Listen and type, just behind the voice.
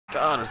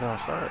God, it's not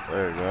start.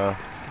 There you go.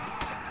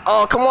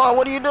 Oh, come on.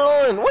 What are you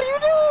doing? What are you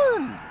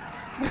doing?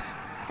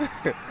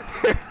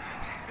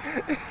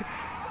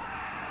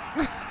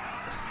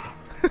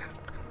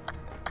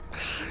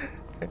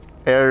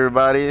 Hey,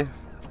 everybody.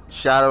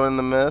 Shadow in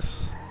the Mist.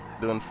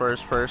 Doing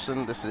first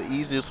person. This is the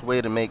easiest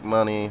way to make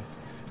money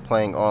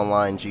playing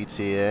online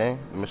GTA.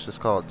 The mission is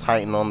called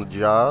Titan on the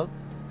Job.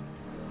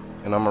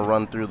 And I'm going to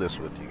run through this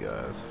with you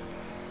guys.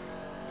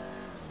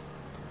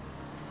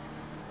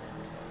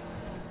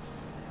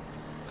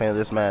 Playing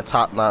this man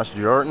Top Notch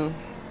Jordan.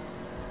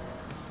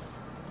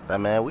 That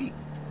man weak.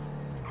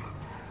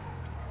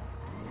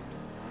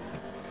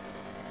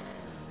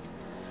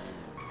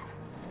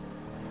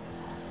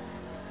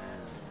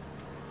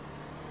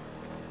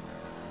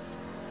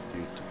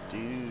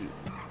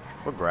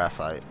 What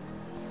graphite?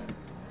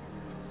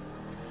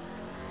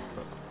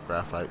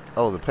 Graphite.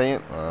 Oh, the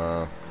paint?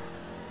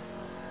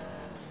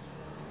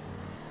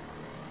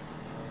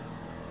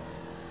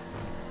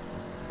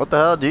 What the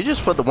hell? Did you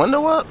just put the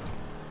window up?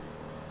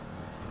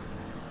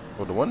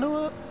 Put the window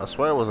up? I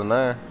swear it wasn't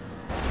there.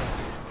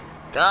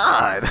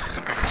 God!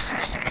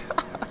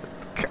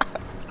 God.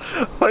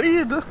 What are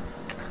you doing?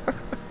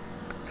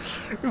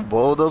 You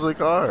bulldozing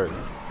cars.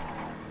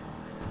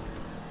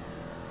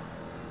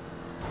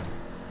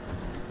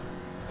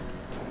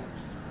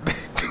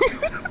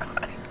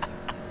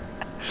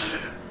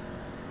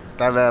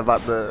 That man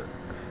about to...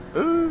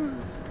 Ooh.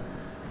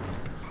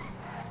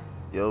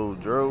 Yo,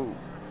 Drew.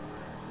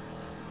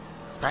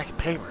 Stacking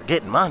paper,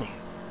 getting money.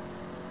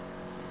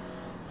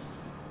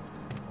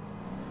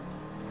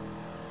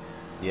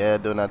 Yeah,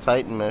 doing that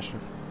Titan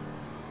mission.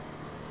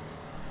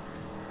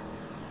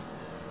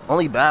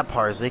 Only bad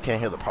part is they can't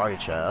hear the party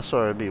chat. I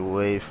swear it'd be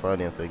way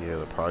funny if they could hear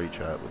the party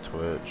chat with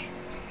Twitch.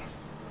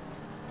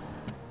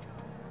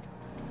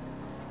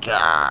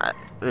 God,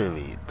 it'd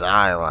be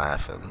die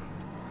laughing.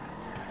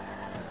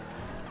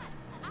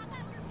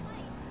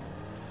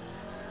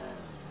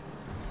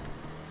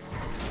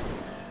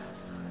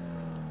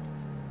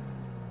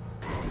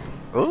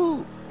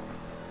 Ooh.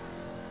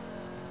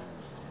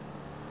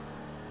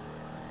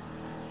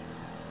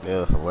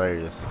 Yeah,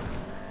 hilarious.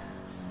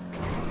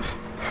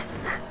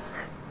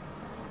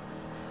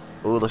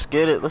 Ooh, let's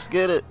get it. Let's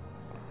get it.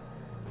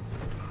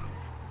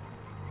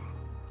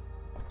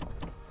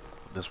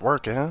 This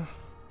working, huh?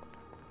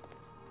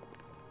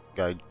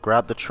 Gotta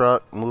grab the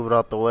truck, move it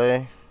out the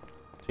way,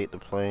 take the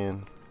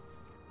plane.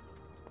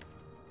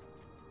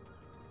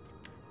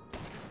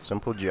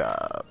 Simple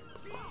job.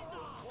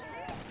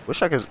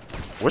 Wish I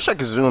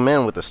could zoom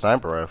in with the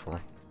sniper rifle.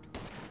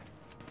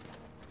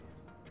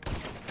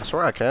 I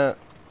swear I can't.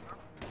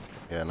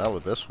 Yeah, not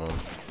with this one.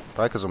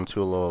 Probably because I'm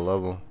too low a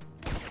level.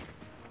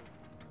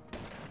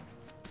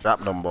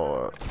 Drop them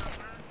boys.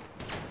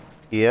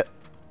 Yeah.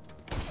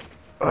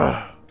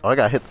 Oh, I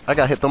got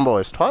hit them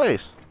boys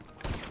twice.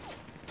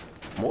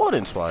 More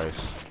than twice.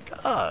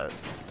 God.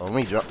 Oh, let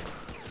me jump.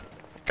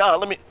 God,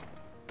 let me.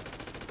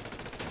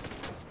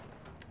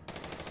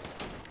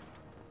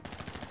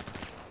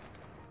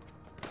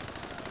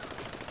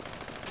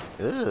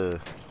 Ew.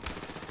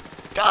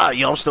 God,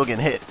 yo, I'm still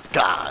getting hit.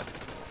 God.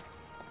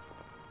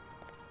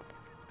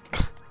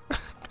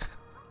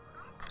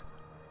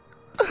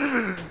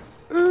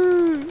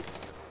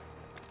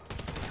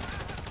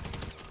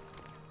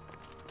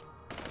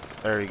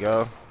 There we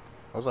go.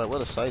 I was like, where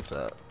the sights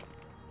at?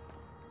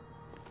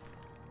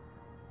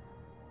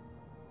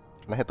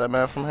 Can I hit that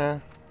man from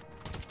here?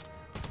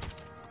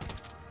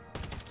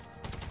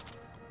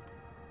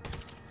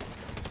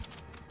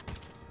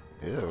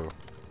 Ew.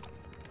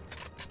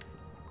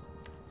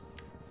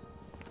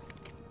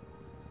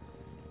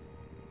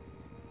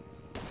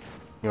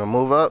 You wanna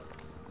move up?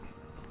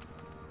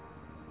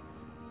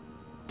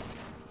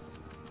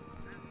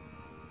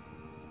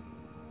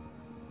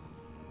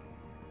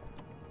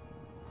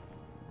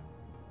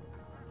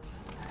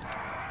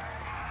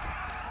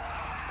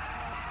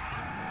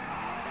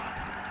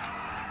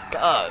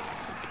 God.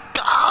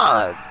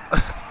 God.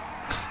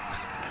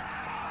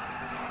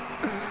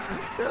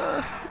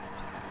 God.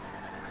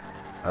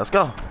 Let's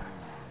go.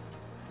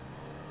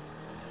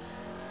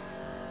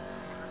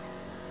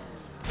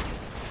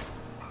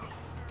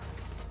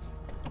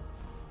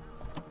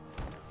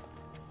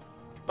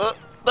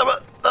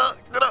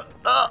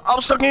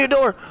 I'm stuck in your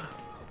door.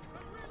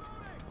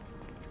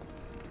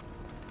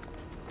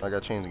 I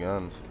gotta change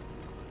guns.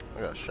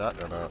 I got a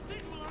shotgun out.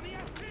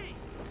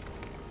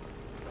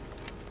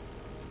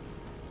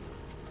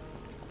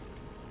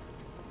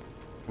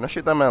 Can I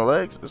shoot that man's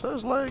legs? Is that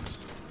his legs?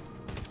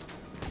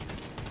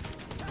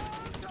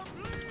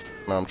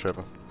 No, I'm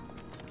tripping.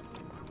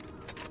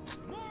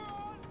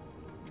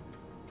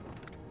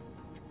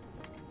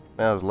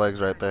 Yeah, his legs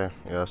right there.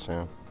 Yeah, I see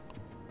him.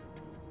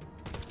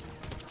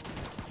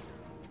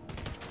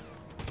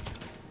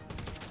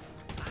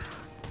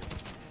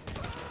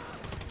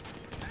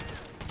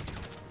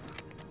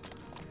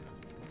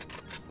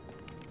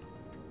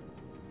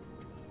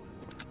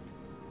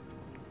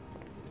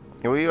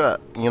 Hey, where you at?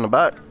 You in the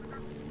back?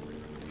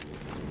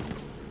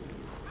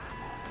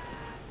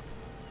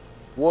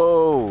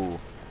 Whoa.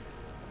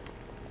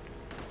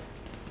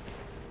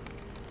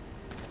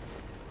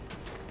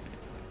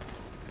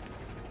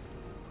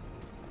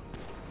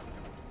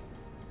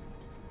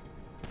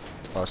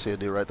 Oh, I see a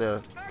dude right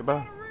there.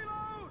 Goodbye.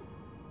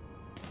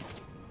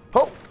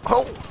 Ho!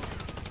 Ho!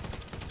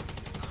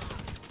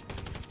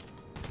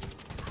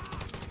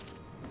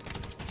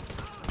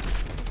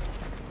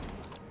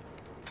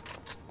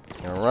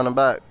 And running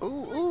back. Ooh,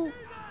 ooh.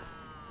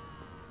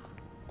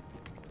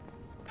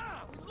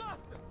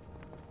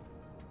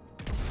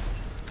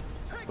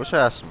 Wish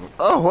I had some.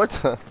 Oh, what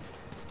the?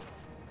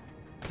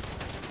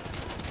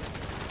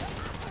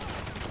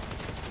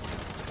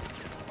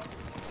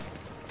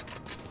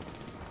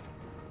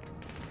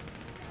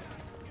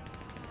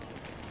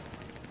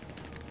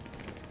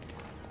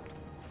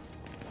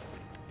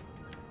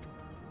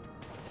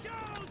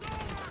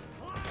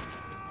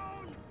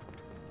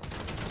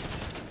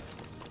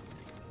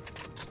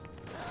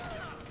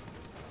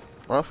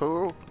 Run,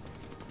 fool.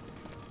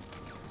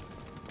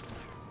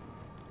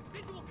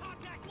 Visual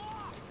contact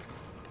lost.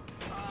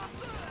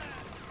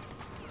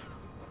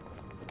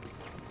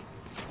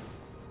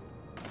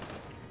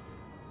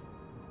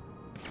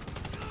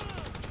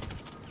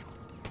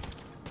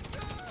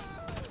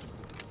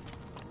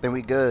 Think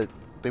we good.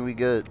 Think we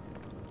good.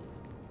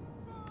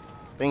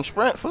 Think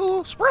sprint,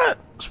 fool. Sprint.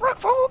 Sprint,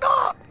 fool.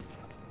 God.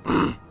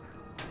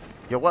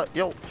 Yo, what?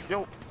 Yo,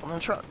 yo. I'm in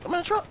the truck. I'm in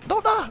the truck.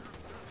 Don't die.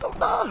 Don't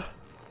die.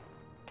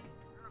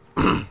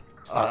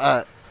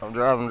 Alright. I'm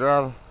driving.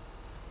 Driving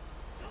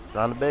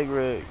the big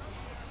rig.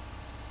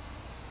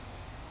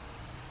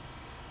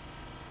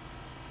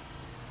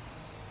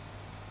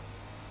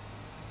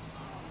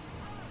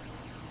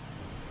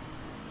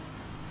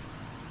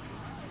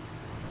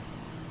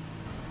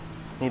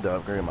 Need to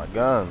upgrade my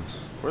guns.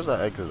 Where's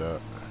that exit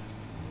at?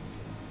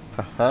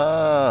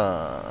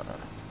 Haha.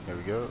 Here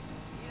we go.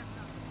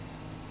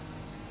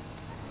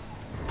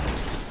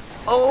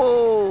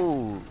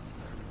 Oh!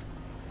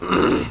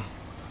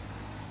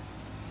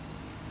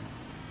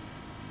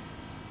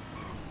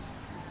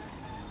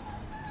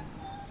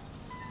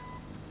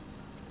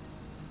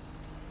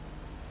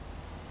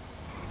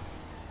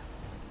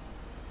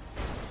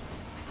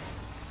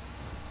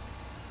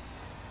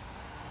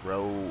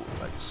 Roll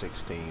like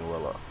 16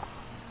 Willa.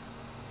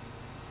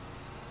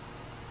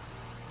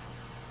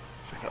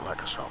 Shake it like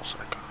a salt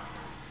shaker.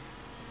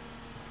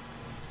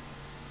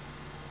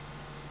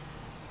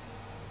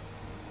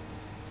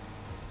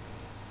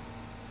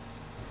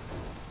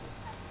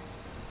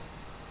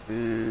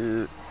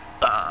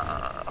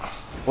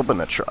 Whipping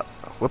that truck.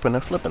 Whipping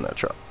and flipping that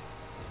truck.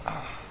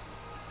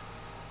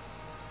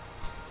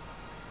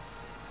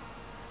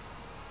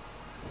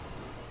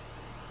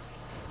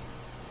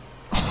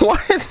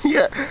 What?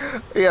 Yeah.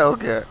 Yeah,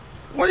 okay.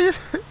 What do you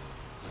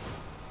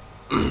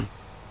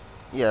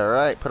Yeah,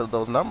 right. Put up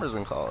those numbers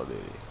in Call of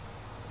Duty.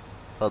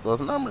 Put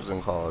those numbers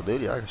in Call of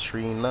Duty. I can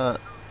stream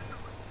that.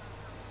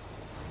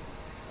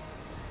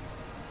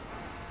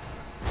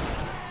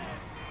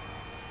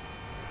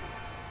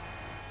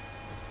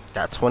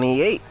 Got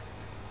 28.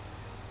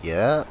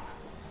 Yeah.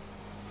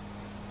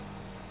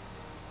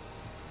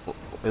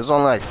 It's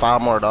only like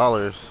 $5 more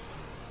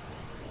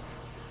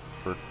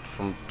for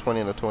from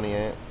 20 to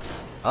 28.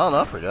 I don't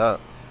know, I forgot.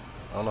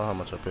 I don't know how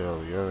much I pay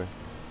altogether.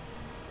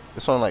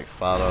 It's only like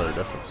 $5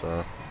 difference,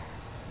 so.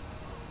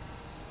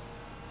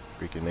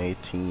 Freaking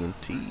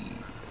AT&T.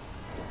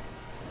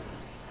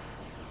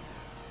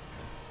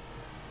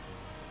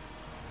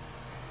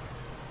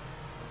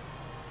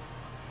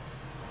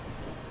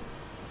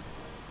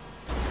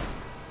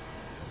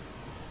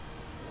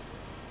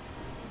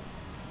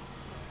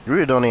 You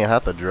really don't even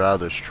have to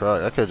drive this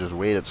truck. I could just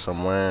wait it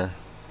somewhere.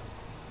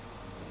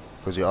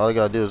 Cause all you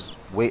gotta do is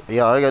wait.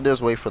 Yeah, all you gotta do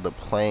is wait for the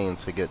plane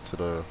to get to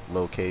the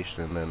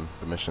location, and then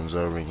the mission's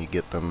over, and you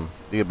get them.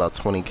 You get about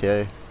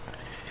 20K.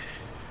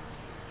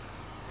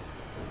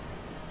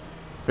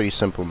 Pretty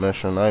simple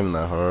mission, not even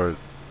that hard.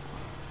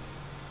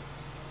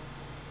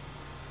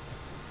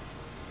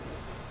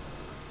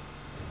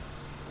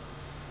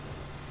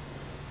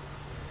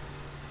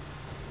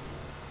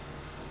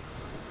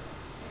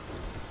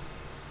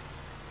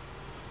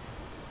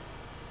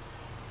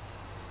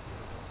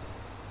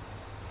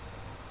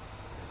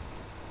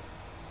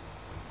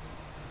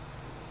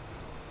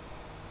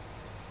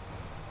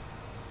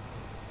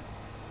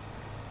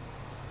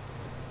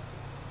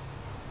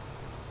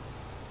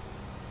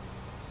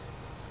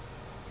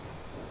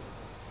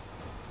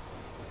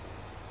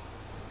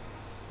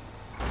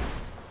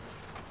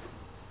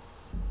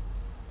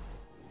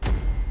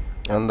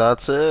 And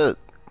that's it.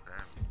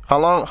 How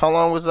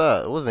long was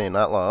that? It wasn't even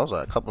that long. It was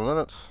like a couple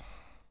minutes.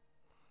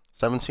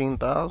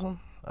 17,000?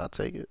 I'll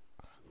take it.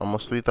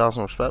 Almost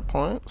 3,000 respect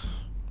points.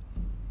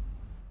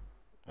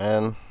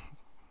 And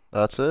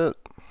that's it.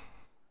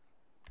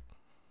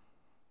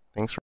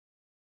 Thanks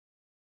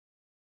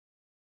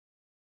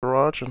for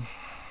watching.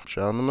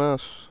 Shadow in the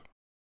Mist.